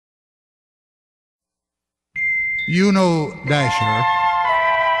You know Dasher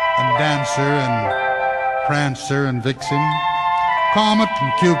and Dancer and Prancer and Vixen, Comet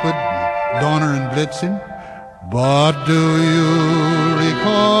and Cupid, Donner and Blitzen. But do you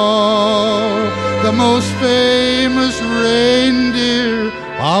recall the most famous reindeer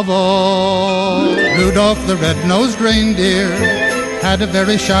of all? Rudolph the red-nosed reindeer had a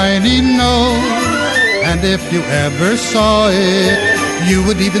very shiny nose, and if you ever saw it, you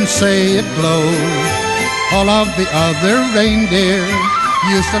would even say it glowed. All of the other reindeer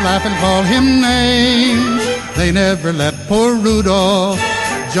used to laugh and call him names. They never let poor Rudolph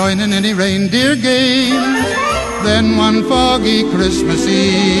join in any reindeer games. Then one foggy Christmas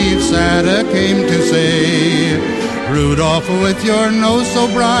Eve, Santa came to say, Rudolph, with your nose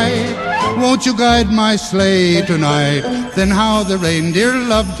so bright, won't you guide my sleigh tonight? Then how the reindeer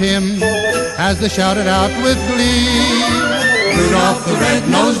loved him as they shouted out with glee, Rudolph the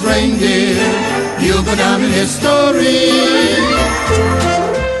red-nosed reindeer, you'll go down in history